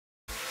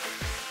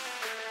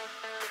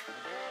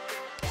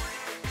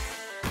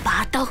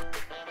拔刀。じ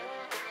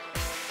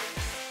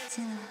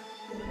ゃあ、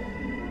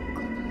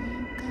この宴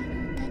会の歌に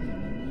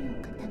耳を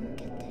傾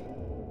けて。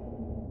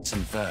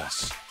Some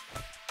verse,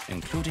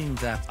 including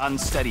that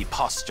unsteady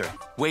posture,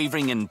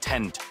 wavering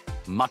intent,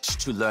 much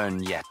to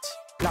learn yet.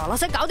 嗱嗱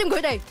聲搞掂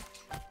佢哋，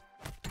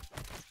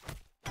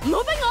唔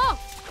好逼我！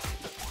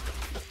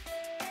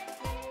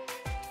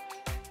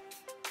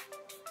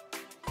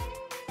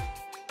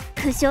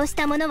負傷し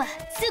た者はす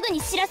ぐ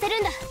に知らせる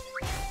んだ。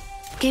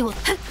给我，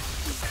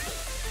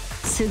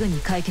すぐ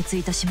に解決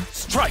いたしま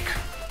す。Strike,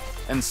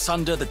 and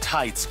sunder the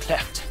tides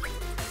cleft.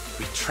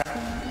 Retract.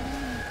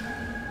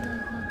 同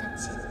胞た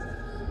ち、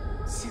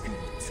すぐに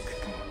着く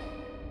か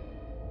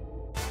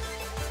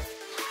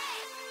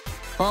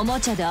ら。おも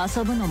ちゃで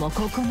遊ぶのも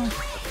ここまで。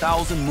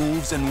1,000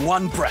 moves in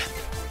one breath.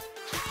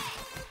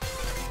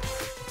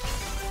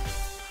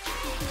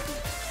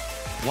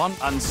 One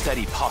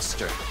unsteady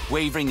posture,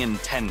 wavering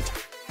intent,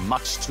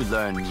 much to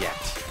learn yet.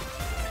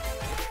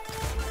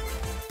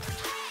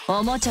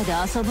 おもちゃで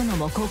遊ぶの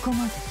もここ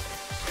まで。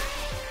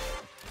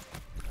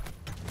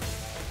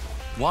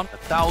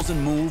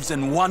1,000 moves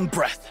in one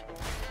breath.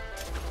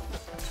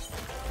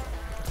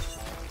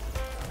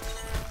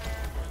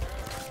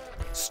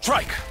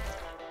 Strike,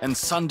 and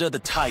sunder the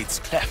tides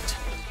cleft.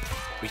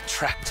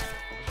 Retract,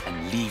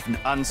 and leave an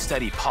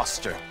unsteady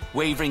posture,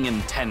 wavering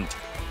intent,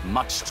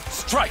 much to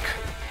strike.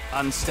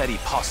 Unsteady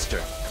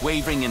posture,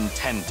 wavering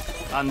intent,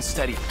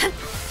 unsteady.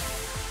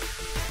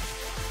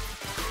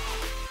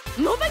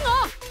 唔好逼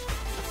我！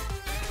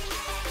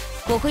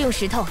我会用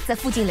石头在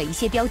附近垒一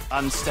些标记。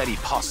Unsteady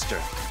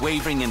posture,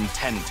 wavering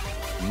intent,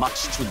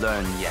 much to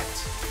learn yet.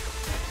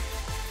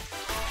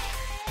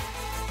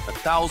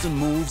 1,000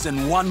 moves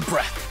in one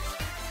breath.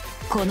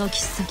 この切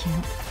っ先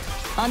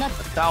があな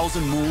た。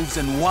1,000 moves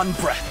in one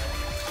breath.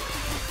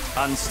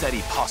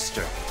 Unsteady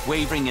posture,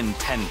 wavering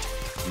intent,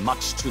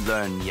 much to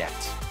learn yet.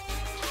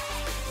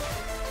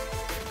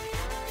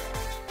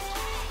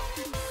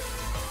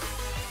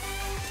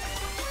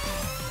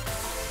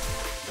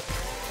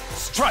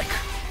 Strike,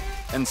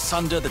 and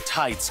sunder the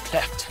tides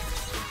cleft.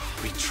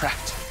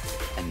 Retract,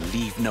 and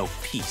leave no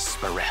peace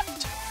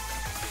bereft.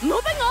 唔好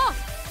逼我！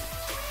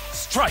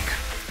 Strike,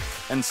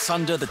 and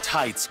sunder the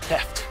tides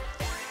cleft.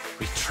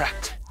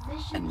 Retract,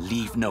 and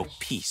leave no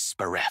peace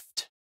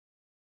bereft.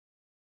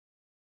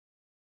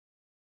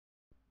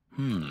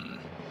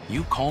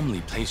 You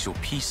calmly place your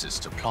pieces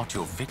to plot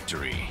your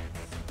victory.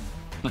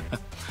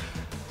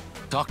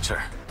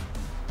 Doctor,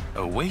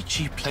 a Wei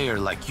Chi player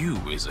like you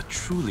is a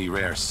truly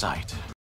rare sight.